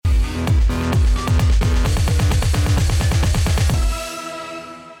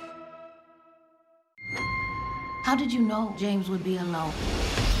How did you know James would be alone?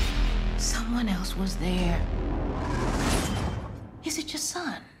 Someone else was there. Is it your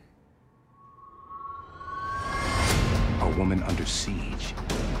son? A woman under siege.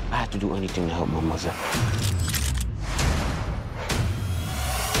 I have to do anything to help my mother.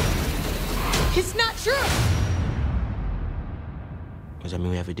 It's not true! Does that mean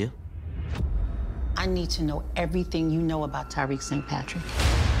we have a deal? I need to know everything you know about Tariq St. Patrick.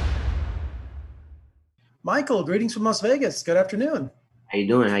 Michael, greetings from Las Vegas. Good afternoon. How you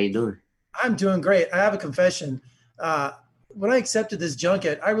doing? How you doing? I'm doing great. I have a confession. When I accepted this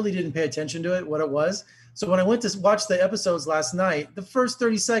junket, I really didn't pay attention to it, what it was. So when I went to watch the episodes last night, the first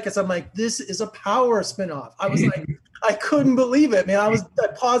 30 seconds, I'm like, this is a Power spinoff. I was like, I couldn't believe it, man. I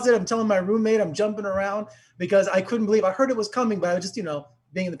paused it. I'm telling my roommate, I'm jumping around because I couldn't believe. I heard it was coming, but I was just,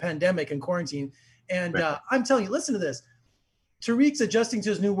 being in the pandemic and quarantine. And Right. I'm telling you, listen to this. Tariq's adjusting to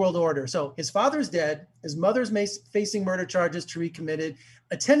his new world order. So his father's dead. His mother's facing murder charges Tariq committed,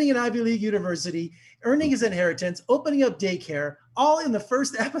 attending an Ivy League university, earning his inheritance, opening up daycare, all in the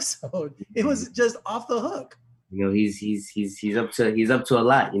first episode. It was just off the hook. He's up to a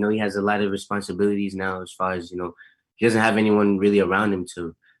lot. He has a lot of responsibilities now as far as, he doesn't have anyone really around him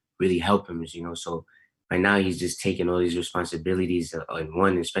to really help him, so right now he's just taking all these responsibilities in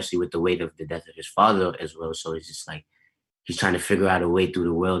one, especially with the weight of the death of his father as well. So it's just like he's trying to figure out a way through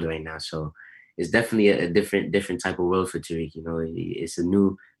the world right now. So it's definitely a different type of world for Tariq. It's a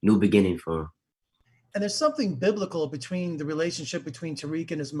new beginning for him. And there's something biblical between the relationship between Tariq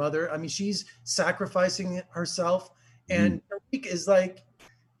and his mother. I mean, she's sacrificing herself, and Tariq is like,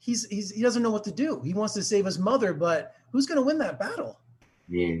 he doesn't know what to do. He wants to save his mother, but who's going to win that battle?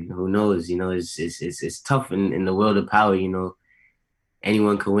 Yeah, who knows? It's tough in the world of power.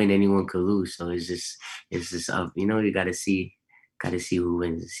 Anyone could win, anyone could lose. So it's just up. You gotta see who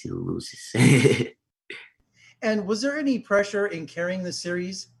wins and see who loses. And was there any pressure in carrying the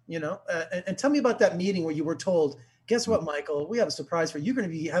series? And tell me about that meeting where you were told, guess what, Michael? We have a surprise for you. You're going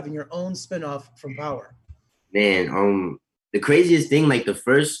to be having your own spinoff from Power. Man, the craziest thing, like the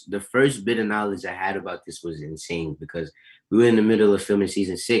first bit of knowledge I had about this was insane because we were in the middle of filming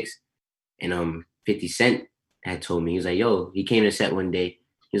season 6, and 50 Cent had told me, he was like, yo, he came to set one day.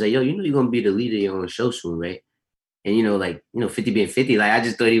 He was like, yo, you're gonna be the lead of your own show soon, right? And 50 being 50, like I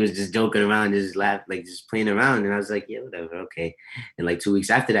just thought he was just joking around, just laugh, like just playing around. And I was like, yeah, whatever, okay. And like 2 weeks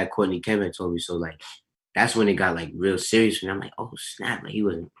after that, Courtney Kemp had told me, so like that's when it got like real serious for me. I'm like, oh snap, like he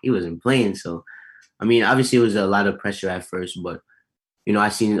wasn't playing. So I mean, obviously it was a lot of pressure at first, but I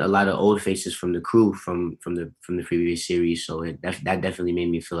seen a lot of old faces from the crew from the previous series, so that definitely made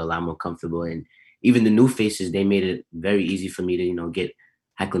me feel a lot more comfortable. And even the new faces, they made it very easy for me to get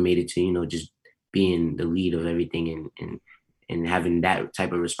acclimated to just being the lead of everything and having that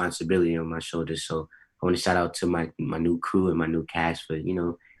type of responsibility on my shoulders. So I want to shout out to my new crew and my new cast for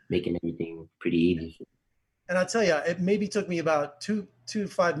making everything pretty easy. And I'll tell you, it maybe took me about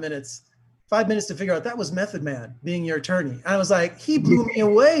 5 minutes. 5 minutes to figure out that was Method Man being your attorney. And I was like, he blew me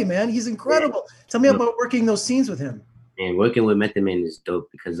away, man. He's incredible. Tell me about working those scenes with him. And working with Method Man is dope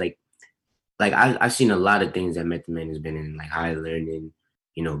because like I've seen a lot of things that Method Man has been in, like High Learning,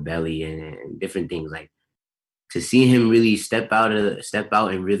 Belly and different things. Like to see him really step out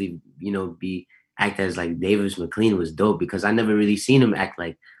and really, act as like Davis MacLean was dope because I never really seen him act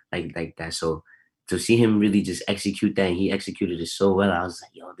like that. So to see him really just execute that, and he executed it so well, I was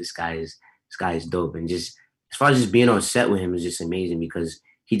like, yo, this guy is dope. And just as far as just being on set with him is just amazing because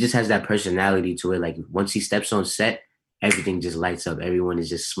he just has that personality to it. Like once he steps on set, everything just lights up. Everyone is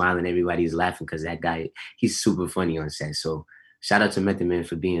just smiling. Everybody's laughing because that guy, he's super funny on set. So shout out to Method Man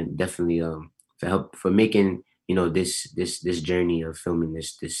for being definitely for making this journey of filming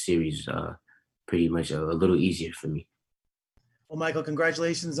this series pretty much a little easier for me. Well, Michael,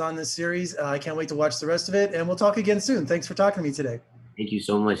 congratulations on this series. I can't wait to watch the rest of it, and we'll talk again soon. Thanks for talking to me today. Thank you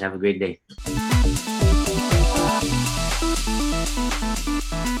so much. Have a great day.